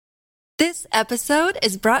This episode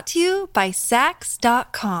is brought to you by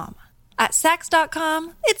Sax.com. At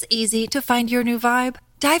Sax.com, it's easy to find your new vibe.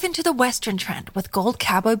 Dive into the Western trend with gold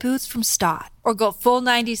cowboy boots from Stott, or go full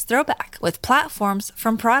 90s throwback with platforms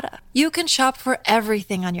from Prada. You can shop for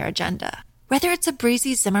everything on your agenda, whether it's a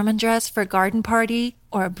breezy Zimmermann dress for a garden party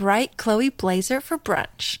or a bright Chloe blazer for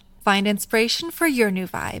brunch. Find inspiration for your new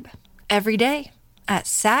vibe every day at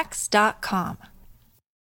Sax.com.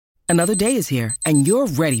 Another day is here, and you're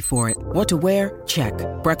ready for it. What to wear? Check.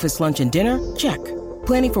 Breakfast, lunch, and dinner? Check.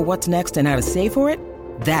 Planning for what's next and how to save for it?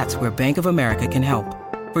 That's where Bank of America can help.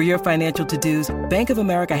 For your financial to-dos, Bank of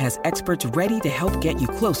America has experts ready to help get you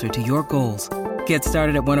closer to your goals. Get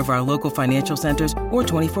started at one of our local financial centers or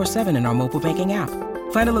 24/7 in our mobile banking app.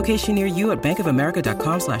 Find a location near you at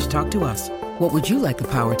bankofamerica.com/talktous. What would you like the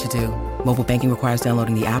power to do? Mobile banking requires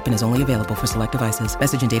downloading the app and is only available for select devices.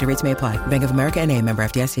 Message and data rates may apply. Bank of America N.A., member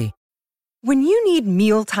FDIC. When you need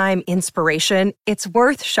mealtime inspiration, it's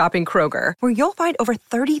worth shopping Kroger, where you'll find over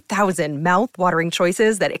 30,000 mouth-watering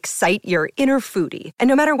choices that excite your inner foodie. And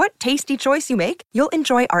no matter what tasty choice you make, you'll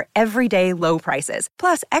enjoy our everyday low prices,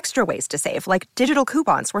 plus extra ways to save, like digital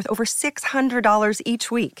coupons worth over $600 each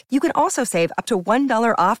week. You can also save up to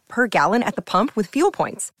 $1 off per gallon at the pump with fuel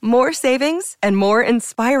points. More savings and more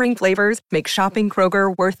inspiring flavors make shopping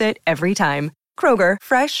Kroger worth it every time. Kroger,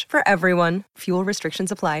 fresh for everyone. Fuel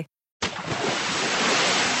restrictions apply.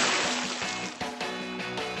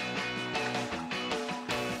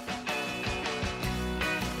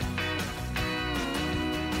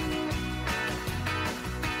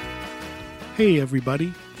 Hey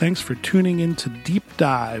everybody, thanks for tuning in to Deep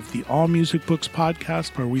Dive, the All Music Books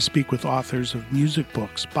podcast where we speak with authors of music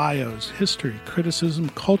books, bios, history, criticism,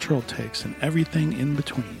 cultural takes, and everything in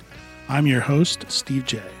between. I'm your host, Steve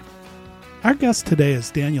J. Our guest today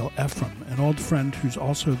is Daniel Ephraim, an old friend who's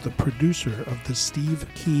also the producer of the Steve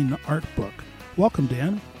Keen art book. Welcome,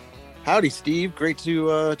 Dan. Howdy, Steve. Great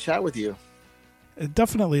to chat with you.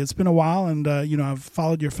 Definitely. It's been a while, and, I've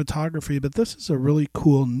followed your photography, but this is a really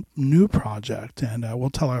cool new project, and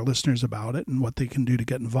we'll tell our listeners about it and what they can do to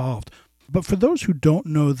get involved. But for those who don't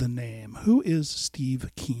know the name, who is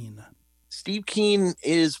Steve Keen? Steve Keen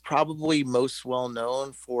is probably most well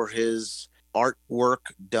known for his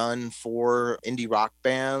artwork done for indie rock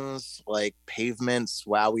bands like Pavement's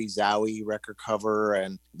Wowie Zowie record cover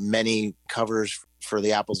and many covers for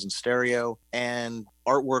the Apples in Stereo, and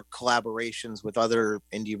artwork collaborations with other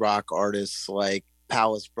indie rock artists like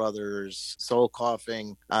Palace Brothers, Soul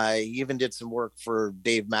Coughing. I even did some work for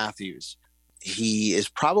Dave Matthews. He is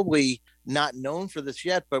probably not known for this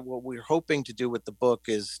yet, but what we're hoping to do with the book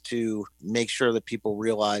is to make sure that people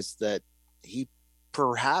realize that he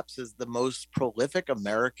perhaps is the most prolific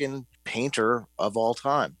American painter of all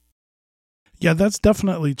time. Yeah, that's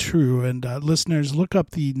definitely true. And listeners, look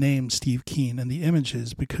up the name Steve Keen and the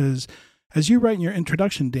images, because as you write in your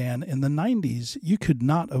introduction, Dan, in the 90s, you could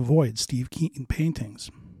not avoid Steve Keen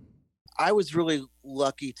paintings. I was really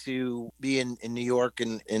lucky to be in New York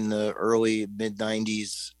in the early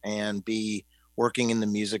mid-90s and be working in the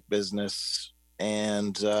music business.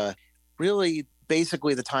 And really,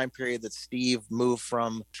 basically the time period that Steve moved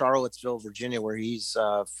from Charlottesville, Virginia, where he's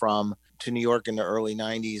from, to New York in the early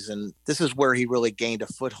 90s. And this is where he really gained a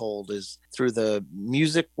foothold, is through the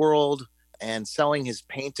music world and selling his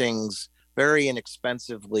paintings very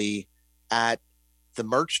inexpensively at the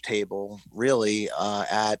merch table, really,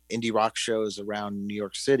 at indie rock shows around New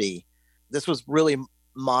York City. This was really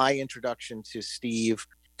my introduction to Steve,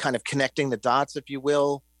 kind of connecting the dots, if you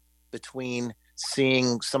will, between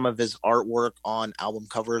seeing some of his artwork on album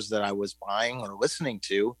covers that I was buying or listening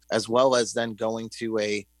to, as well as then going to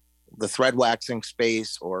the thread waxing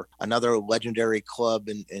space or another legendary club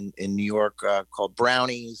in New York called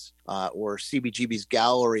Brownies, or CBGB's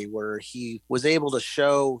Gallery, where he was able to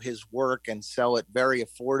show his work and sell it very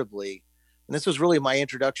affordably. And this was really my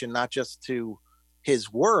introduction, not just to his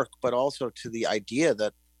work, but also to the idea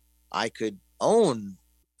that I could own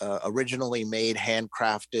originally made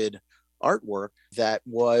handcrafted artwork that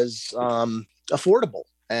was affordable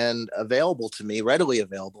and available to me, readily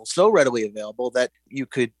available, so readily available that you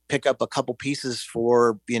could pick up a couple pieces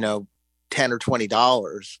for, $10 or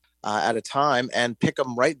 $20 at a time and pick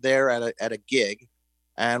them right there at a gig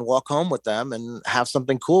and walk home with them and have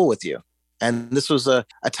something cool with you. And this was a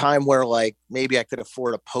time where like maybe I could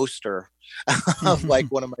afford a poster of like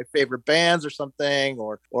one of my favorite bands or something,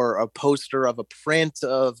 or a poster of a print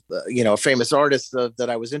of, a famous artist that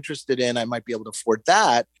I was interested in. I might be able to afford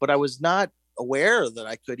that, but I was not aware that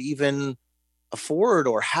I could even afford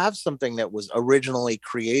or have something that was originally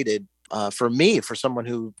created for me, for someone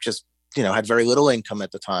who just had very little income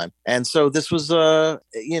at the time. And so this was, this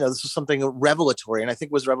was something revelatory. And I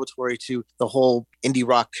think was revelatory to the whole indie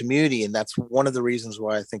rock community. And that's one of the reasons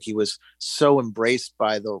why I think he was so embraced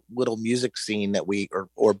by the little music scene that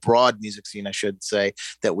or broad music scene, I should say,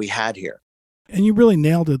 that we had here. And you really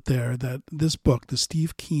nailed it there, that this book, the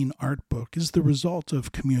Steve Keen art book, is the result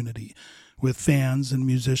of community, with fans and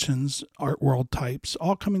musicians, art world types,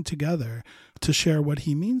 all coming together to share what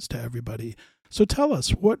he means to everybody. So tell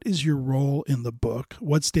us, what is your role in the book?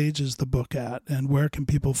 What stage is the book at? And where can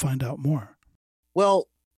people find out more? Well,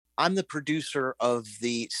 I'm the producer of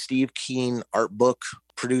the Steve Keen art book.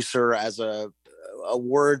 Producer as a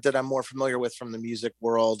word that I'm more familiar with from the music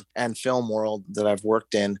world and film world that I've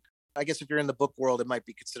worked in. I guess if you're in the book world, it might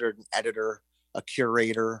be considered an editor, a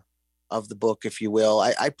curator of the book, if you will.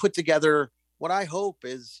 I put together what I hope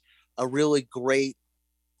is a really great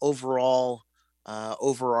overall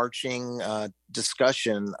overarching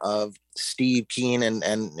discussion of Steve Keen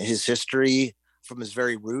and his history, from his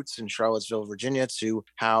very roots in Charlottesville, Virginia, to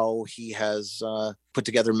how he has put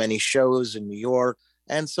together many shows in New York.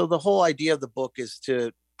 And so the whole idea of the book is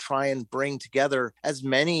to try and bring together as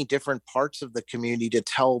many different parts of the community to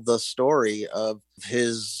tell the story of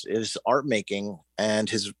his art making and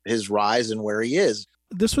his rise and where he is.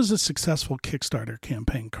 This was a successful Kickstarter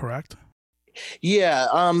campaign, correct? Yeah.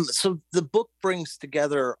 So the book brings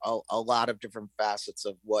together a lot of different facets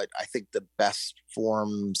of what I think the best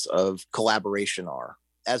forms of collaboration are.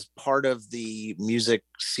 As part of the music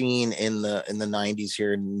scene in the 90s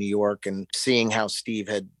here in New York, and seeing how Steve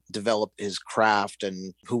had developed his craft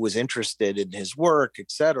and who was interested in his work,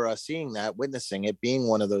 etc., seeing that, witnessing it, being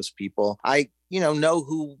one of those people, I know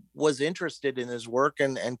who was interested in his work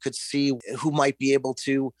and could see who might be able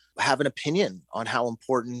to have an opinion on how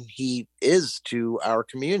important he is to our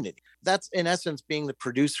community. That's, in essence, being the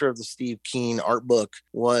producer of the Steve Keen art book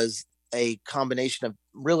was a combination of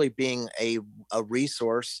really being a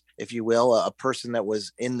resource, if you will, a person that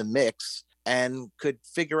was in the mix and could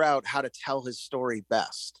figure out how to tell his story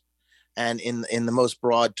best and in the most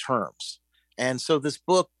broad terms. And so this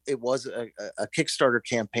book, it was a Kickstarter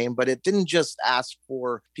campaign, but it didn't just ask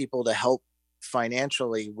for people to help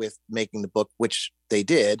financially with making the book, which they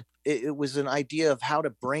did. It was an idea of how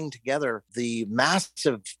to bring together the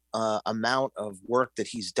massive amount of work that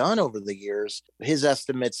he's done over the years. His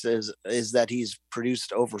estimates is that he's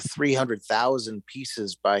produced over 300,000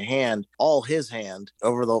 pieces by hand, all his hand,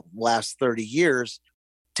 over the last 30 years.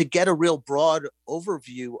 To get a real broad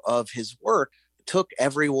overview of his work, took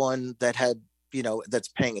everyone that had, that's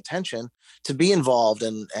paying attention to be involved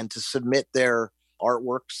and to submit their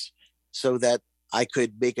artworks so that I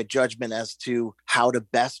could make a judgment as to how to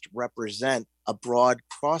best represent a broad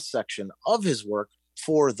cross-section of his work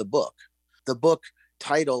for the book. The book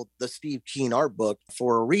titled The Steve Keen Art Book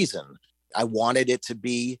for a reason. I wanted it to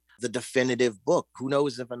be the definitive book. Who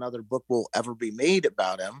knows if another book will ever be made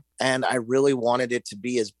about him? And I really wanted it to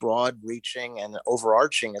be as broad reaching and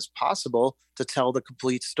overarching as possible to tell the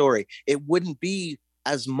complete story. It wouldn't be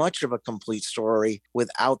as much of a complete story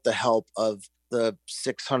without the help of the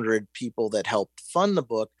 600 people that helped fund the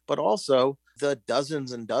book, but also the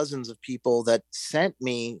dozens and dozens of people that sent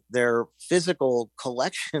me their physical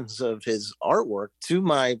collections of his artwork to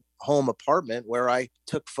my home apartment, where I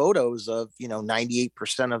took photos of,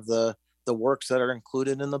 98% of the works that are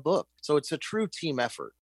included in the book. So it's a true team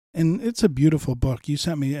effort. And it's a beautiful book. You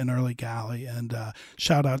sent me an early galley, and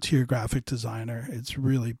shout out to your graphic designer. It's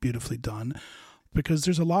really beautifully done, because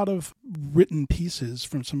there's a lot of written pieces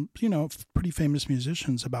from some, pretty famous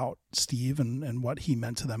musicians about Steve and what he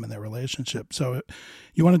meant to them in their relationship. So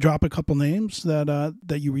you want to drop a couple names that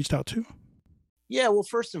you reached out to? Yeah, well,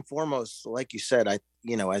 first and foremost, like you said,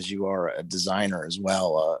 as you are a designer as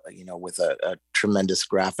well, with a tremendous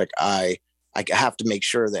graphic eye, I have to make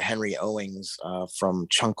sure that Henry Owings from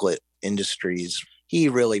Chunklet Industries, he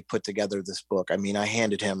really put together this book. I mean, I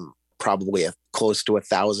handed him probably close to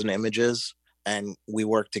 1,000 images. And we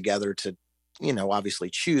worked together to,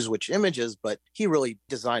 obviously choose which images, but he really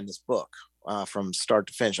designed this book from start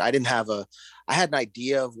to finish. I had an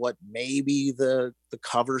idea of what maybe the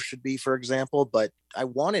cover should be, for example, but I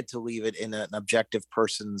wanted to leave it in an objective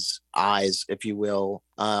person's eyes, if you will.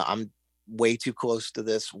 I'm way too close to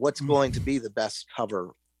this. What's going to be the best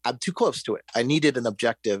cover? I'm too close to it. I needed an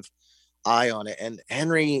objective eye on it. And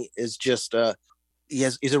Henry is just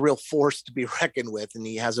he's a real force to be reckoned with, and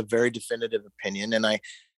he has a very definitive opinion. And I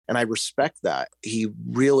respect that. He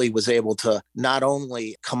really was able to not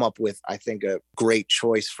only come up with, I think, a great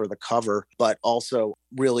choice for the cover, but also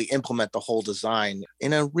really implement the whole design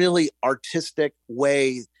in a really artistic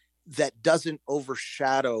way that doesn't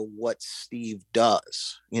overshadow what Steve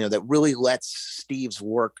does, that really lets Steve's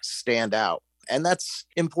work stand out. And that's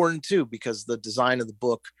important too, because the design of the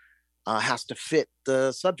book has to fit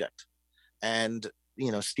the subject. And,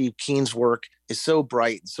 Steve Keen's work is so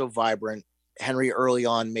bright and so vibrant. Henry early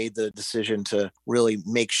on made the decision to really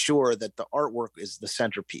make sure that the artwork is the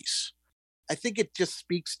centerpiece. I think it just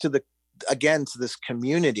speaks to to this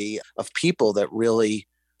community of people that really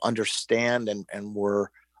understand and were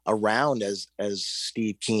around as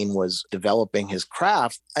Steve Keen was developing his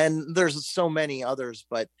craft. And there's so many others,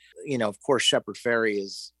 but of course, Shepard Fairey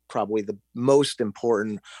is probably the most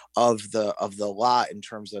important of the lot in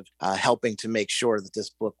terms of helping to make sure that this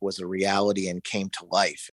book was a reality and came to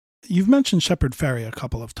life. You've mentioned Shepard Fairey a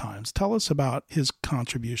couple of times. Tell us about his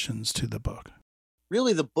contributions to the book.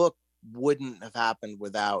 Really, the book wouldn't have happened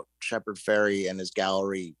without Shepard Fairey and his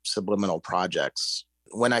gallery Subliminal Projects.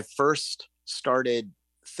 When I first started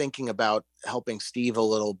thinking about helping Steve a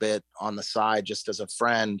little bit on the side, just as a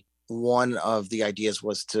friend, one of the ideas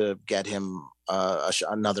was to get him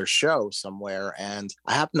another show somewhere. And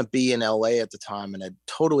I happened to be in LA at the time and had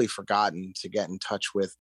totally forgotten to get in touch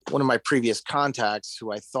with one of my previous contacts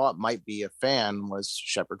who I thought might be a fan was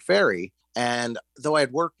Shepard Fairey. And though I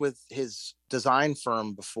had worked with his design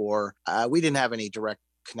firm before, we didn't have any direct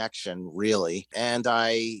connection really. And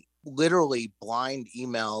I literally blind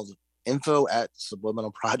emailed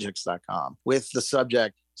info@subliminalprojects.com with the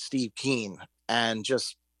subject Steve Keen and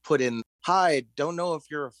just put in, "Hi, don't know if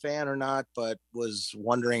you're a fan or not, but was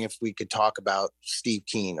wondering if we could talk about Steve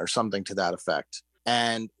Keen," or something to that effect.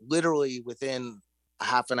 And literally within a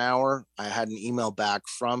half an hour, I had an email back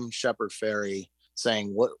from Shepard Fairey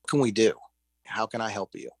saying, "What can we do? How can I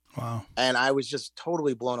help you?" Wow. And I was just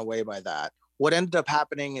totally blown away by that. What ended up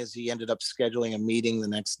happening is he ended up scheduling a meeting the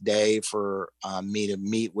next day for me to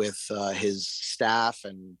meet with his staff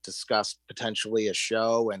and discuss potentially a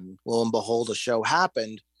show. And lo and behold, a show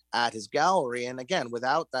happened at his gallery. And again,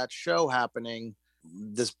 without that show happening,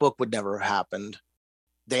 this book would never have happened.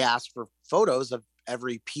 They asked for photos of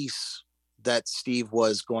every piece that Steve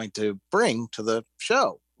was going to bring to the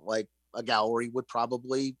show, like a gallery would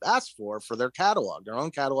probably ask for their catalog, their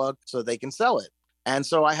own catalog, so they can sell it. And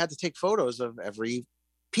so I had to take photos of every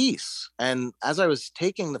piece. And as I was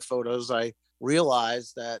taking the photos, I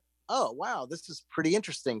realized that, oh, wow, this is pretty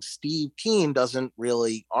interesting. Steve Keen doesn't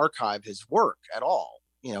really archive his work at all.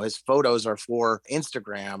 His photos are for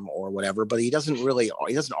Instagram or whatever, but he doesn't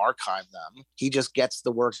archive them. He just gets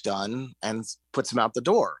the work done and puts them out the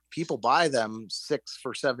door. People buy them $6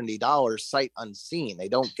 for $70 sight unseen. They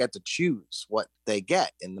don't get to choose what they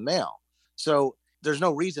get in the mail. So there's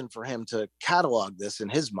no reason for him to catalog this in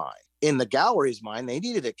his mind. In the gallery's mind, they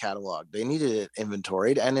needed it cataloged. They needed it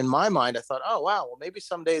inventoried. And in my mind, I thought, oh, wow, well, maybe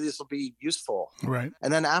someday this will be useful. Right.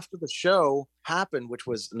 And then after the show happened, which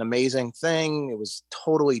was an amazing thing, it was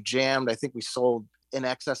totally jammed. I think we sold in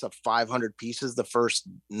excess of 500 pieces the first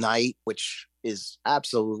night, which is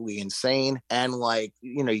absolutely insane. And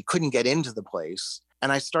you couldn't get into the place.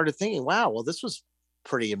 And I started thinking, wow, well, this was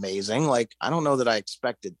pretty amazing. I don't know that I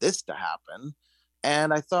expected this to happen.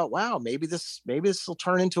 And I thought, wow, maybe this will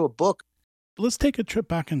turn into a book. Let's take a trip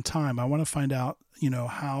back in time. I want to find out,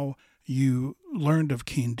 how you learned of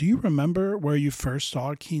Keen. Do you remember where you first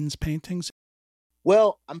saw Keen's paintings?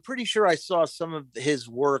 Well, I'm pretty sure I saw some of his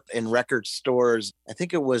work in record stores. I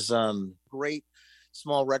think it was a great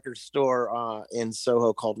small record store in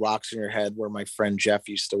Soho called Rocks in Your Head, where my friend Jeff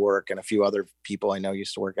used to work and a few other people I know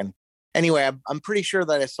used to work. And anyway, I'm pretty sure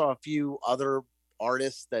that I saw a few other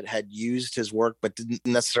artists that had used his work but didn't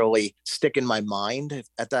necessarily stick in my mind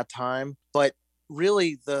at that time. But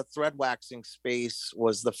really, the thread waxing space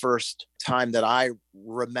was the first time that I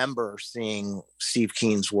remember seeing Steve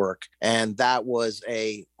Keen's work. And that was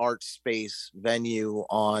a art space venue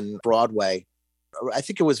on Broadway. I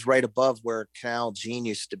think it was right above where Canal Jean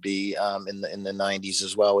used to be in the 90s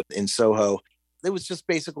as well in Soho. It was just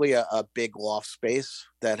basically a big loft space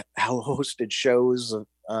that hosted shows,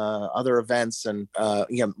 other events, and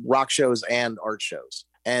rock shows and art shows.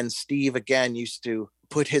 And Steve, again, used to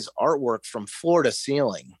put his artwork from floor to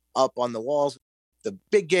ceiling up on the walls. The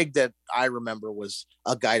big gig that I remember was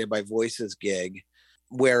a Guided by Voices gig,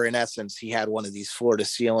 where in essence he had one of these floor to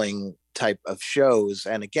ceiling type of shows.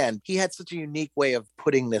 And again, he had such a unique way of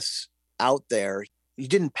putting this out there. You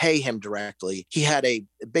didn't pay him directly. He had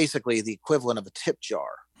basically the equivalent of a tip jar.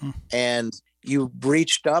 And you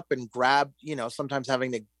reached up and grabbed, sometimes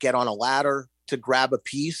having to get on a ladder to grab a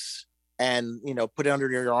piece and, put it under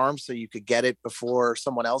your arm so you could get it before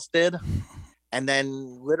someone else did. And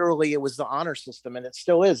then literally it was the honor system, and it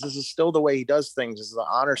still is. This is still the way he does things, is the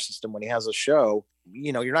honor system when he has a show.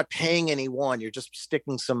 You know, you're not paying anyone, you're just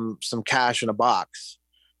sticking some cash in a box.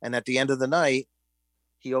 And at the end of the night,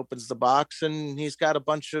 he opens the box and he's got a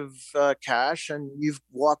bunch of cash, and you've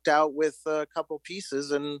walked out with a couple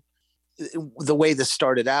pieces. And the way this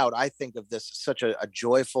started out, I think of this as such a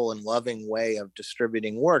joyful and loving way of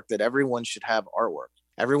distributing work, that everyone should have artwork.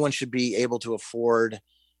 Everyone should be able to afford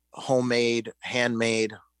homemade,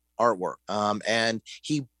 handmade artwork. And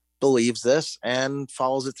he believes this and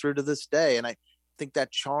follows it through to this day. And I think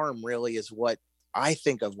that charm really is what I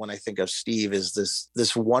think of when I think of Steve, is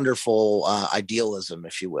this wonderful idealism,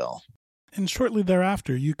 if you will. And shortly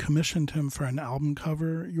thereafter, you commissioned him for an album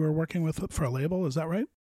cover you were working with for a label. Is that right?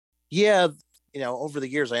 Yeah. You know, over the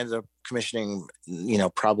years, I ended up commissioning, you know,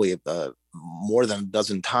 probably more than a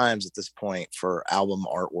dozen times at this point for album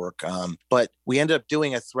artwork. But we ended up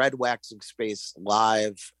doing a Thread Waxing Space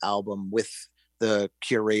live album with the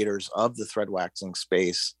curators of the Thread Waxing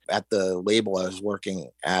Space at the label I was working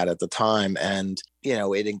at the time. And, you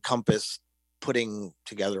know, it encompassed putting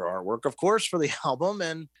together artwork, of course, for the album.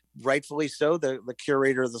 And rightfully so, the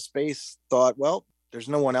curator of the space thought, well, there's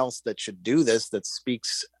no one else that should do this that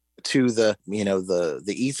speaks to the, you know, the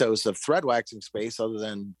ethos of Thread Waxing Space other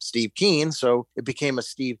than Steve Keen. So it became a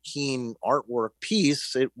Steve Keen artwork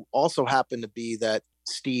piece. It also happened to be that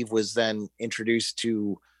Steve was then introduced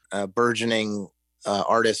to burgeoning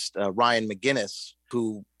artist Ryan McGinnis,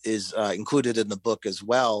 who is included in the book as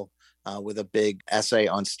well, with a big essay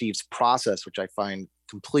on Steve's process, which I find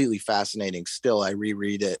completely fascinating. Still, I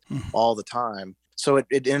reread it all the time. So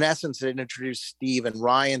it in essence, it introduced Steve and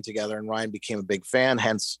Ryan together, and Ryan became a big fan.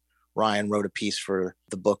 Hence, Ryan wrote a piece for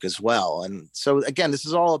the book as well. And so again, this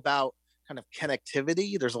is all about kind of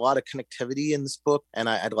connectivity. There's a lot of connectivity in this book, and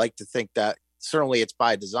I'd like to think that certainly it's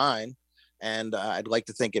by design, and I'd like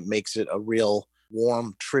to think it makes it a real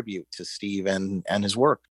warm tribute to Steve and his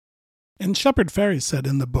work. And Shepard Fairey said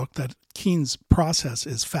in the book that Keen's process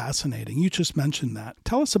is fascinating. You just mentioned that.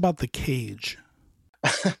 Tell us about the cage.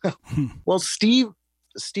 Well, Steve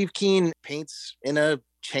Keen paints in a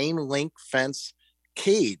chain link fence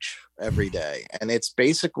cage every day, and it's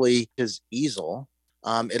basically his easel.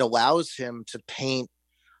 It allows him to paint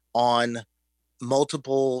on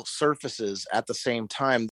multiple surfaces at the same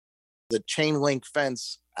time. The chain link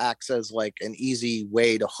fence acts as like an easy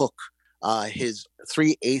way to hook his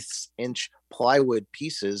 3/8 inch plywood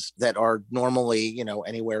pieces that are normally, you know,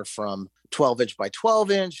 anywhere from 12 inch by 12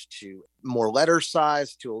 inch to more letter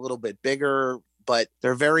size to a little bit bigger, but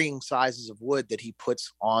they're varying sizes of wood that he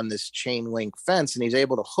puts on this chain link fence, and he's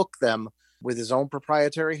able to hook them with his own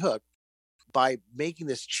proprietary hook. By making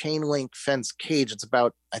this chain link fence cage, it's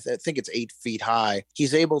about, I think it's 8 feet high.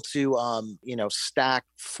 He's able to, stack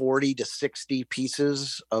 40 to 60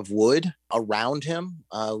 pieces of wood around him,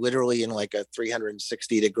 literally in like a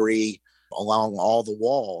 360 degree along all the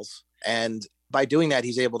walls. And by doing that,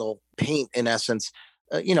 he's able to paint, in essence,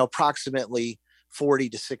 approximately 40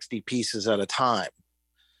 to 60 pieces at a time.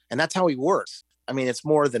 And that's how he works. I mean, it's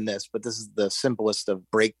more than this, but this is the simplest of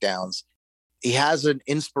breakdowns. He has an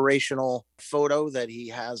inspirational photo that he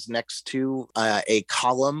has next to a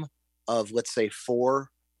column of, let's say, 4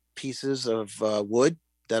 pieces of wood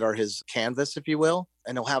that are his canvas, if you will.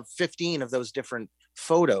 And he'll have 15 of those different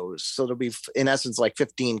photos. So there'll be, in essence, like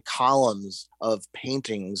 15 columns of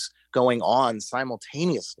paintings going on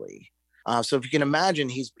simultaneously. So if you can imagine,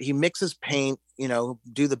 he mixes paint,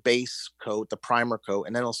 do the base coat, the primer coat,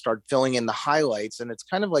 and then he'll start filling in the highlights. And it's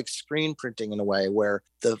kind of like screen printing in a way, where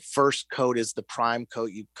the first coat is the prime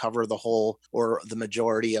coat. You cover the whole or the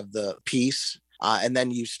majority of the piece. And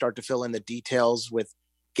then you start to fill in the details with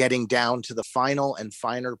getting down to the final and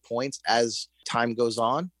finer points as time goes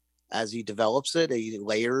on. As he develops it, he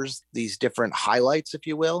layers these different highlights, if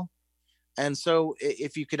you will. And so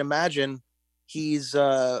if you could imagine, he's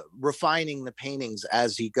refining the paintings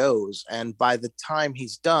as he goes. And by the time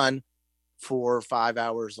he's done, 4 or 5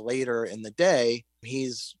 hours later in the day,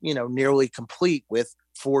 he's, nearly complete with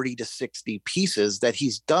 40 to 60 pieces that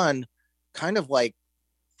he's done, kind of like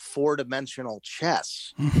 4-dimensional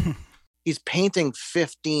chess. He's painting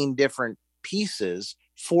 15 different pieces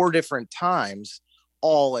 4 different times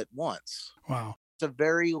all at once. Wow. It's a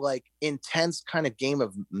very intense kind of game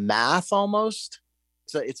of math almost.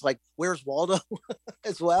 So it's like, where's Waldo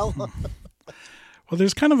as well? Well,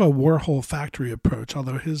 there's kind of a Warhol factory approach,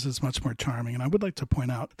 although his is much more charming. And I would like to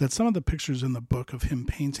point out that some of the pictures in the book of him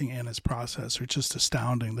painting and his process are just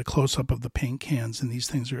astounding. The close-up of the paint cans and these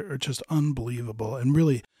things are just unbelievable and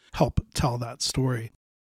really help tell that story.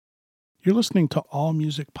 You're listening to All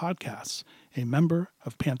Music Podcasts, a member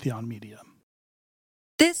of Pantheon Media.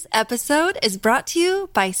 This episode is brought to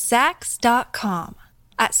you by Sax.com.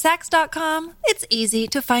 At Sax.com, it's easy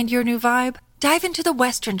to find your new vibe. Dive into the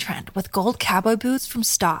Western trend with gold cowboy boots from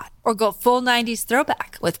Stott, or go full 90s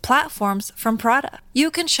throwback with platforms from Prada.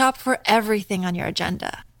 You can shop for everything on your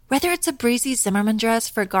agenda, whether it's a breezy Zimmermann dress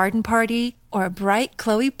for a garden party or a bright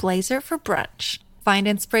Chloe blazer for brunch. Find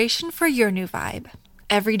inspiration for your new vibe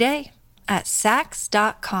every day at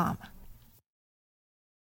Sax.com.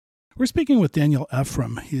 We're speaking with Daniel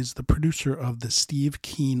Ephraim. He's the producer of the Steve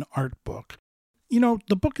Keen art book. You know,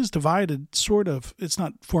 the book is divided, sort of. It's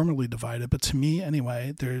not formally divided, but to me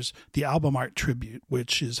anyway, there's the album art tribute,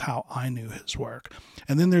 which is how I knew his work.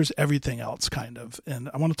 And then there's everything else, kind of. And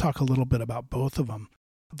I want to talk a little bit about both of them.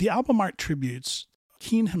 The album art tributes,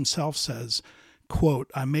 Keen himself says, quote,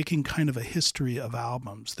 "I'm making kind of a history of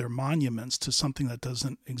albums. They're monuments to something that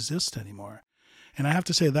doesn't exist anymore." And I have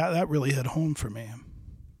to say that really hit home for me.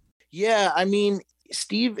 Yeah, I mean,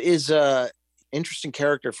 Steve is a interesting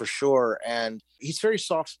character for sure, and he's very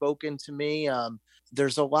soft-spoken to me.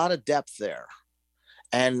 There's a lot of depth there,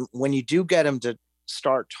 and when you do get him to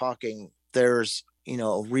start talking, there's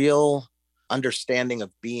a real understanding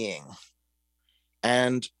of being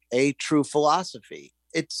and a true philosophy.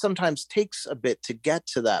 It sometimes takes a bit to get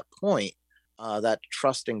to that point, that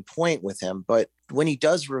trusting point with him, but when he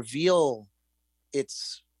does reveal,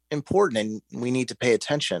 it's important and we need to pay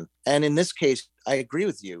attention. And in this case, I agree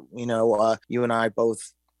with you. You and I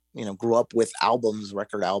both, grew up with albums,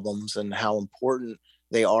 record albums, and how important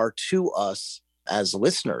they are to us as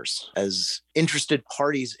listeners, as interested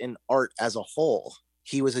parties in art as a whole.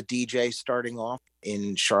 He was a DJ starting off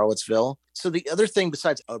in Charlottesville. So the other thing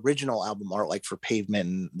besides original album art, like for Pavement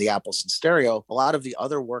and the Apples in Stereo, a lot of the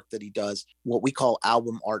other work that he does, what we call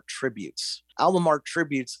album art tributes. Album art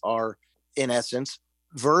tributes are, in essence,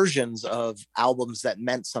 versions of albums that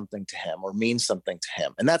meant something to him or mean something to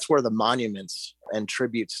him. And that's where the monuments and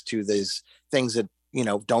tributes to these things that,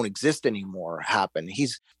 don't exist anymore happen.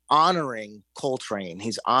 He's honoring Coltrane.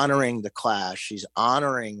 He's honoring The Clash. He's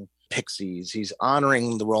honoring Pixies. He's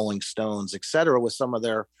honoring the Rolling Stones, etc., with some of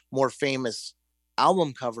their more famous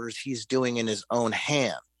album covers he's doing in his own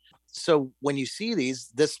hand. So when you see these,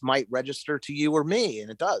 this might register to you or me,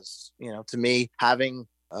 and it does. To me, having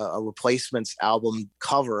a Replacements album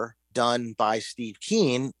cover done by Steve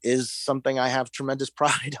Keen is something I have tremendous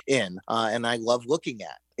pride in, and I love looking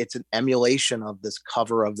at. It's an emulation of this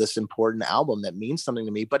cover of this important album that means something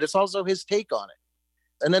to me, but it's also his take on it.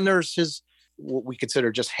 And then there's his, what we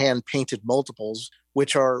consider just hand-painted multiples,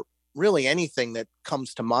 which are really anything that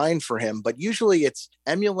comes to mind for him, but usually it's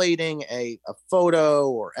emulating a photo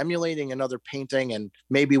or emulating another painting, and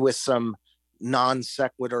maybe with some non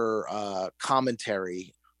sequitur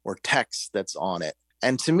commentary or text that's on it.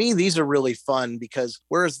 And to me, these are really fun because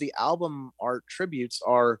whereas the album art tributes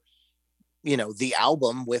are, the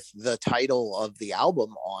album with the title of the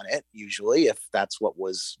album on it, usually, if that's what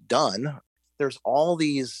was done, there's all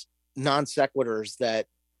these non sequiturs that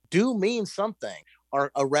do mean something,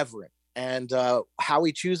 are irreverent. And how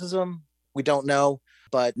he chooses them, we don't know.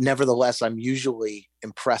 But nevertheless, I'm usually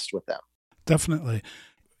impressed with them. Definitely.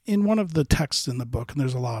 In one of the texts in the book, and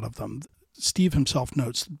there's a lot of them, Steve himself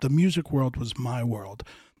notes, the music world was my world.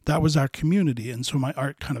 That was our community, and so my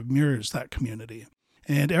art kind of mirrors that community.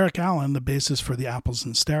 And Eric Allen, the bassist for the Apples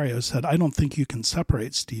in Stereo, said, "I don't think you can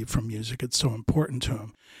separate Steve from music. It's so important to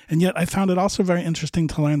him." And yet I found it also very interesting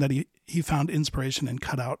to learn that he found inspiration in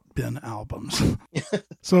cutout bin albums.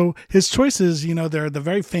 So his choices, they're the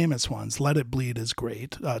very famous ones. Let It Bleed is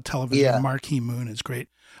great. Television, yeah. Marquee Moon is great.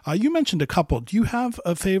 You mentioned a couple. Do you have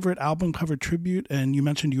a favorite album cover tribute? And you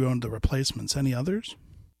mentioned you owned the Replacements. Any others?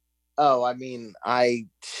 Oh, I mean, I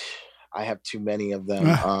have too many of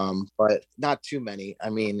them, but not too many. I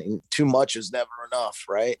mean, too much is never enough,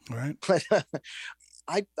 right? Right. But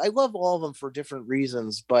I love all of them for different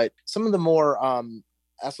reasons, but some of the more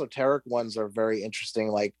esoteric ones are very interesting,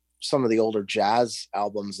 like some of the older jazz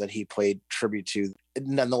albums that he played tribute to.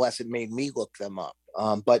 Nonetheless, it made me look them up.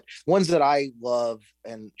 But ones that I love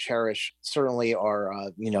and cherish certainly are,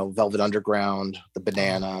 Velvet Underground, The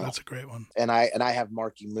Banana. Oh, that's a great one. And I have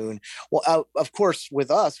Marquee Moon. Well, of course,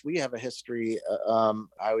 with us, we have a history.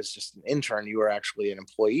 I was just an intern. You were actually an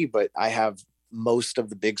employee, but I have most of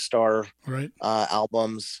the Big Star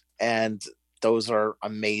albums, and those are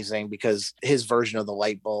amazing because his version of The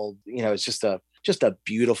Light Bulb, it's just a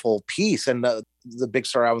beautiful piece. And the Big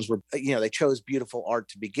Star albums were, they chose beautiful art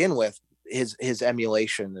to begin with. His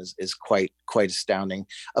emulation is quite astounding.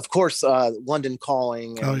 Of course, London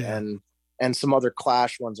Calling and some other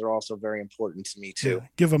Clash ones are also very important to me too. Yeah.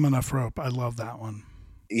 Give them enough rope. I love that one.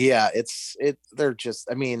 Yeah, they're just,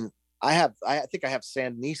 I think I have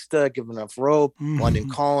Sandinista, Give Enough Rope, London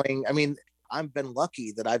Mhm. Calling. I mean, I've been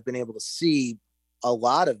lucky that I've been able to see a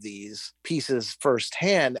lot of these pieces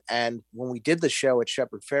firsthand. And when we did the show at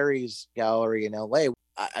Shepard Fairey's gallery in LA,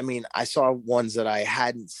 I mean, I saw ones that I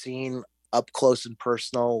hadn't seen up close and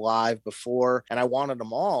personal live before, and I wanted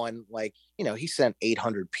them all. And like, he sent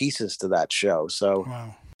 800 pieces to that show. So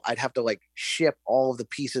Wow. I'd have to like ship all of the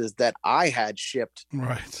pieces that I had shipped.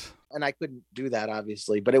 Right. And I couldn't do that,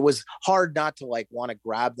 obviously, but it was hard not to like want to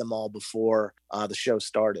grab them all before the show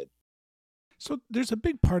started. So there's a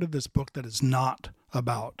big part of this book that is not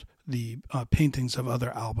about the paintings of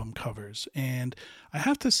other album covers. And I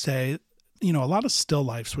have to say, a lot of still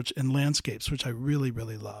lifes and landscapes, which I really,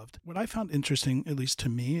 really loved. What I found interesting, at least to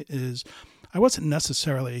me, is I wasn't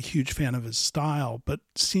necessarily a huge fan of his style, but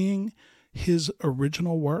seeing his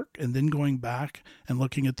original work and then going back and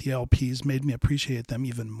looking at the LPs made me appreciate them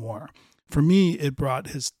even more. For me, it brought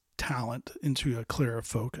his talent into a clearer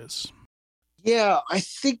focus. Yeah, I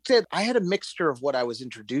think that I had a mixture of what I was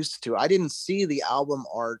introduced to. I didn't see the album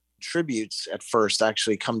art tributes at first,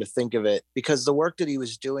 actually, come to think of it, because the work that he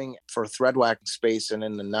was doing for Threadwacking Space and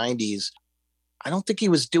in the 90s, I don't think he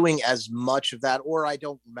was doing as much of that, or I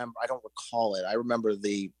don't recall it. I remember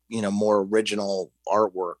the, more original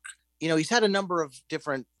artwork. He's had a number of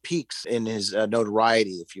different peaks in his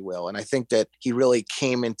notoriety, if you will. And I think that he really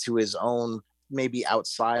came into his own maybe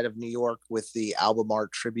outside of New York with the album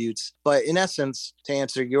art tributes. But in essence, to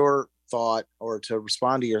answer your thought or to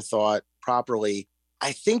respond to your thought properly,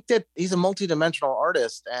 I think that he's a multidimensional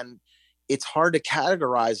artist, and it's hard to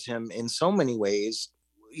categorize him in so many ways.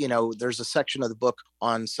 There's a section of the book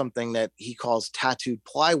on something that he calls tattooed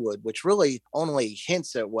plywood, which really only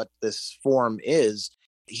hints at what this form is.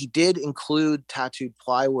 He did include tattooed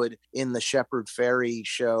plywood in the Shepard Fairey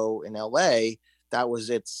show in LA. That was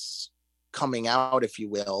its coming out, if you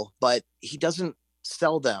will, but he doesn't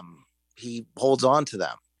sell them. He holds on to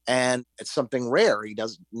them. And it's something rare.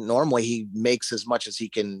 He makes as much as he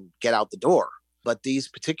can get out the door. But these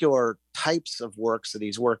particular types of works that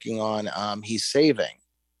he's working on, he's saving.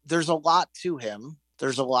 There's a lot to him.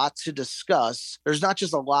 There's a lot to discuss. There's not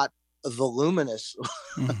just a lot voluminous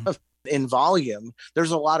in volume.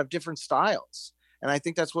 There's a lot of different styles. And I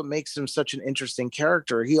think that's what makes him such an interesting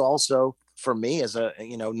character. He also, for me, as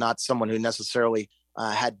not someone who necessarily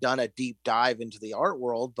had done a deep dive into the art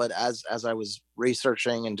world, but as I was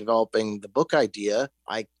researching and developing the book idea,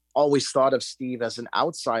 I always thought of Steve as an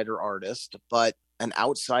outsider artist, but an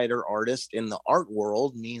outsider artist in the art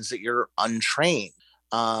world means that you're untrained,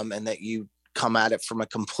 and that you come at it from a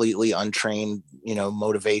completely untrained,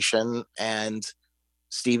 motivation. And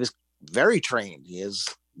Steve is very trained. He has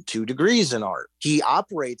 2 degrees in art. He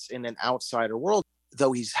operates in an outsider world,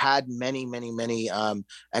 though he's had many, many, many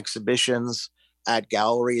exhibitions at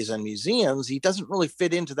galleries and museums. He doesn't really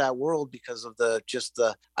fit into that world because of the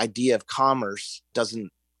idea of commerce doesn't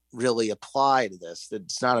really apply to this.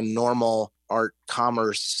 It's not a normal art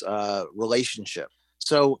commerce relationship.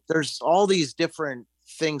 So there's all these different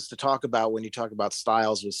things to talk about when you talk about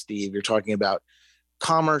styles with Steve. You're talking about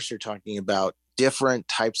commerce, you're talking about different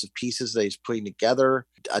types of pieces that he's putting together,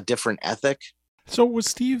 a different ethic. So was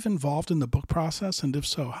Steve involved in the book process? And if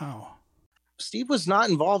so, how? Steve was not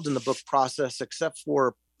involved in the book process except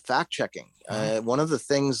for fact checking. One of the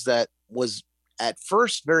things that was at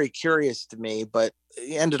first very curious to me, but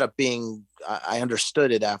it ended up being, I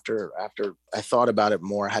understood it after I thought about it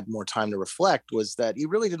more, had more time to reflect, was that he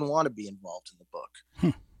really didn't want to be involved in the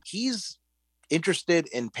book. He's interested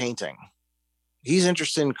in painting. He's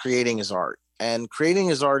interested in creating his art, and creating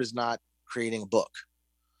his art is not creating a book.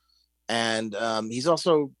 And he's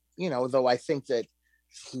also, though I think that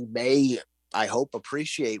he may, I hope,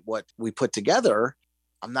 appreciate what we put together,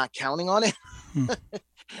 I'm not counting on it.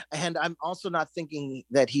 And I'm also not thinking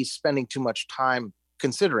that he's spending too much time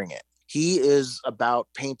considering it. He is about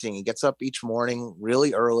painting. He gets up each morning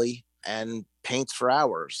really early and paints for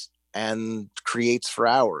hours and creates for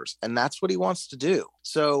hours. And that's what he wants to do.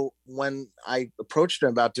 So when I approached him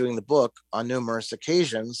about doing the book on numerous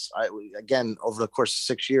occasions, again, over the course of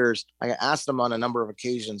 6 years, I asked him on a number of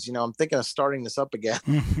occasions, I'm thinking of starting this up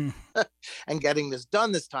again and getting this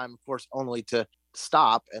done this time, of course, only to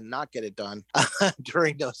stop and not get it done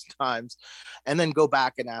during those times, and then go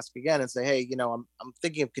back and ask again and say, hey, I'm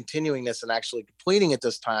thinking of continuing this and actually completing it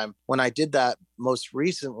this time. When I did that most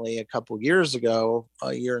recently, a couple of years ago,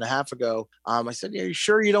 a year and a half ago, I said, are you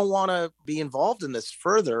sure you don't want to be involved in this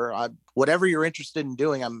further? Whatever you're interested in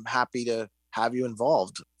doing, I'm happy to have you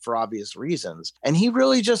involved for obvious reasons. And he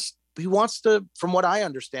really he wants to, from what I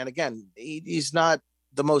understand, again, he's not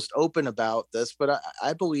the most open about this, but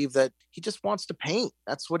I believe that he just wants to paint.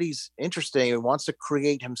 That's what he's interested in. He wants to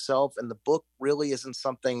create himself, and the book really isn't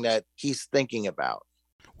something that he's thinking about.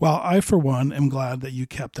 Well, I, for one, am glad that you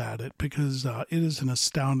kept at it, because it is an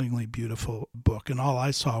astoundingly beautiful book, and all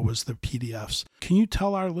I saw was the PDFs. Can you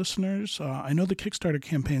tell our listeners, I know the Kickstarter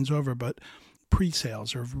campaign's over, but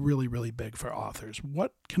pre-sales are really, really big for authors.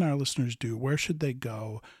 What can our listeners do? Where should they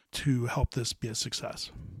go to help this be a success?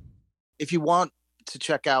 If you want to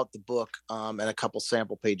check out the book and a couple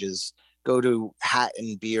sample pages, go to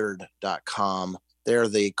hatandbeard.com. They're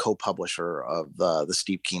the co-publisher of the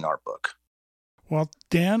Steve Keen art book. Well,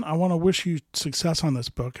 Dan, I want to wish you success on this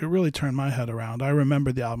book. It really turned my head around. I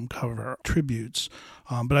remember the album cover tributes,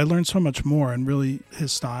 but I learned so much more, and really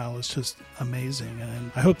his style is just amazing.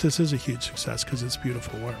 And I hope this is a huge success because it's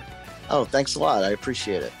beautiful work. Oh, thanks a lot. I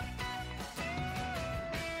appreciate it.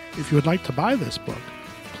 If you would like to buy this book,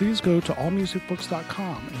 please go to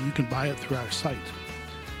allmusicbooks.com and you can buy it through our site.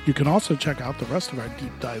 You can also check out the rest of our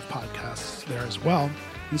deep dive podcasts there as well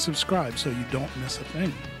and subscribe so you don't miss a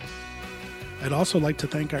thing. I'd also like to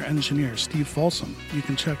thank our engineer, Steve Folsom. You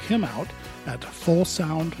can check him out at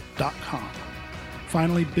fullsound.com.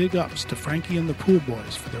 Finally, big ups to Frankie and the Pool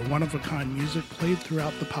Boys for their one-of-a-kind music played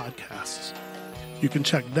throughout the podcasts. You can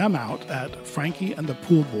check them out at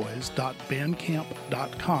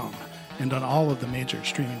frankieandthepoolboys.bandcamp.com and on all of the major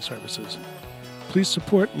streaming services. Please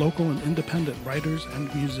support local and independent writers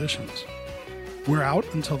and musicians. We're out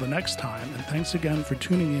until the next time, and thanks again for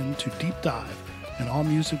tuning in to Deep Dive, an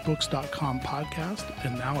allmusicbooks.com podcast,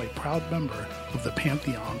 and now a proud member of the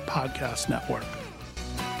Pantheon Podcast Network.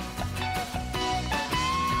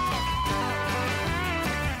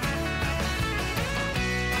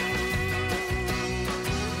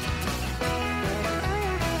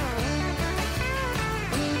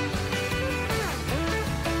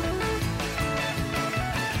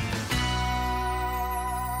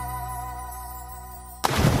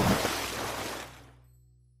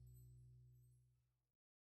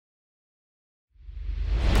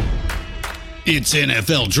 It's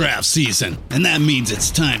NFL draft season, and that means it's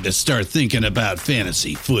time to start thinking about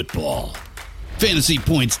fantasy football.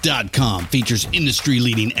 FantasyPoints.com features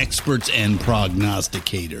industry-leading experts and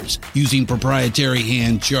prognosticators using proprietary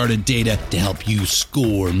hand-charted data to help you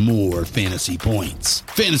score more fantasy points.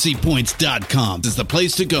 FantasyPoints.com is the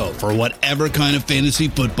place to go for whatever kind of fantasy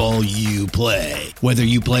football you play. Whether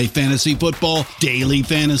you play fantasy football, daily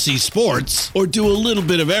fantasy sports, or do a little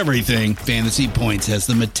bit of everything, Fantasy Points has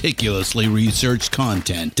the meticulously researched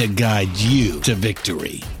content to guide you to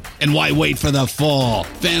victory. And why wait for the fall?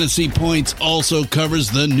 Fantasy Points also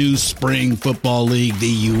covers the new spring football league,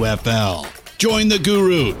 the UFL. Join the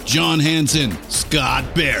guru, John Hansen,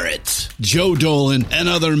 Scott Barrett, Joe Dolan, and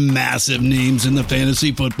other massive names in the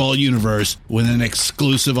fantasy football universe with an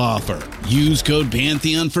exclusive offer. Use code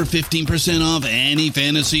Pantheon for 15% off any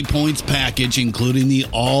Fantasy Points package, including the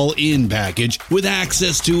all-in package, with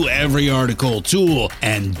access to every article, tool,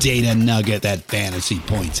 and data nugget that Fantasy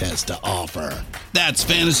Points has to offer. That's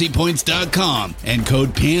FantasyPoints.com and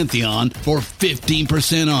code Pantheon for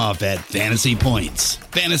 15% off at Fantasy Points.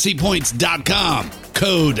 FantasyPoints.com,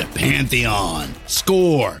 code Pantheon.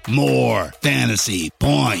 Score more fantasy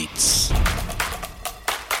points.